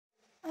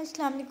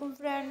Assalamualaikum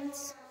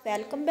friends,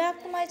 welcome back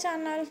to my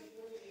channel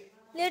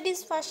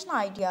Ladies Fashion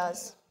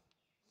Ideas.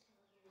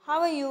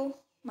 How are you,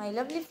 my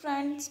lovely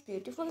friends,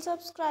 beautiful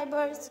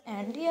subscribers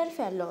and dear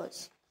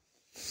fellows?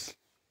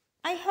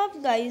 I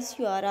hope guys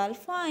you are all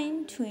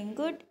fine, doing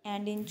good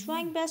and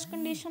enjoying best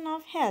condition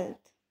of health.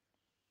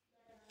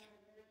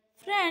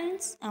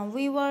 Friends and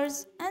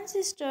viewers and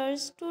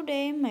sisters,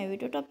 today my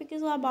video topic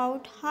is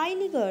about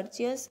highly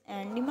gorgeous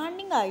and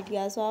demanding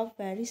ideas of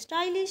very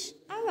stylish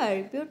and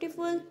very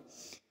beautiful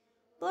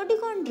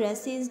bodycon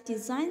dresses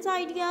designs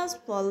ideas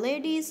for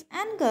ladies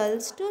and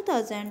girls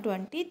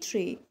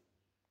 2023.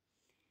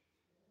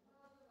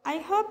 I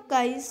hope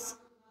guys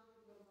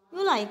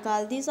you like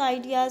all these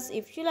ideas.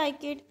 If you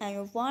like it and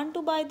you want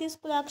to buy this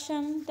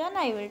collection, then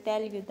I will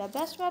tell you the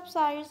best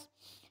websites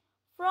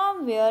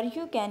from where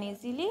you can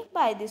easily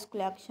buy this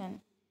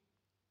collection.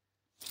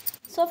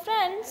 So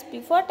friends,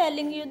 before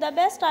telling you the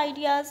best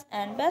ideas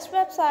and best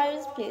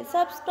websites, please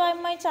subscribe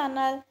my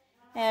channel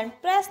and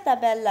press the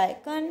bell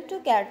icon to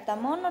get the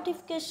more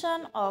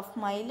notification of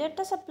my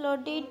latest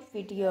uploaded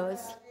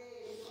videos.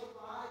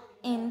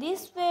 In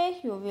this way,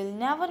 you will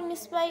never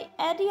miss my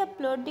any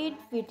uploaded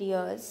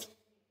videos.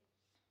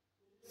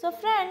 So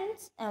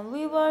friends and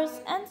viewers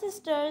and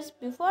sisters,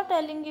 before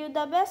telling you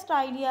the best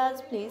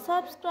ideas, please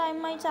subscribe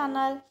my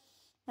channel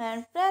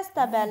and press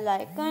the bell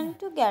icon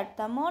to get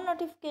the more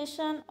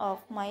notification of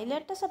my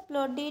latest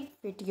uploaded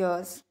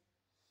videos.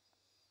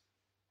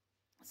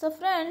 So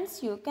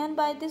friends, you can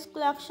buy this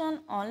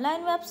collection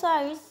online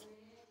websites.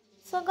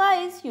 So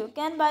guys, you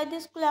can buy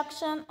this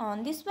collection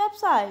on these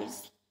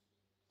websites: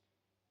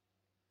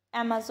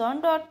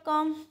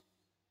 Amazon.com,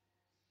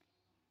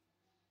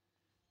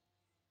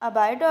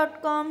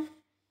 Abai.com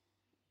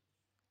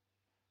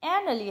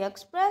and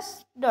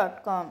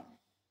AliExpress.com.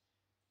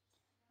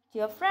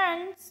 Dear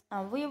friends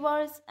and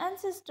viewers and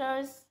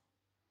sisters,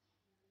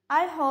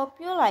 I hope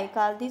you like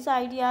all these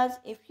ideas.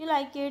 If you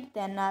like it,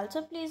 then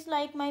also please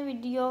like my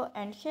video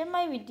and share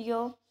my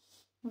video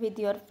with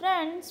your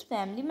friends,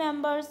 family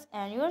members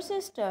and your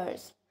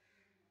sisters.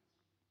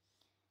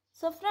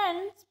 So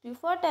friends,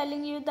 before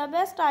telling you the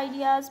best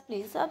ideas,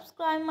 please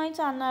subscribe my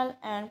channel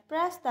and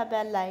press the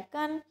bell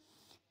icon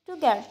to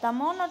get the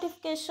more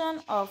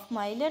notification of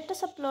my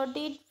latest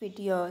uploaded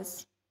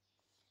videos.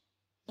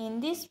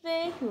 In this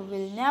way, you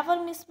will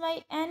never miss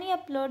my any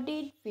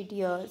uploaded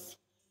videos.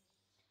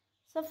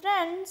 So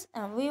friends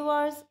and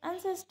viewers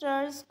and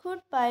sisters,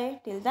 goodbye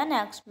till the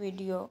next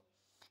video.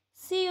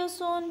 See you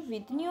soon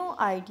with new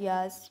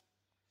ideas.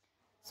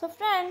 So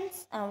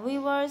friends and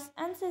viewers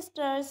and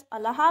sisters,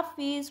 Allah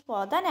Hafiz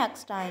for the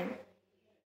next time.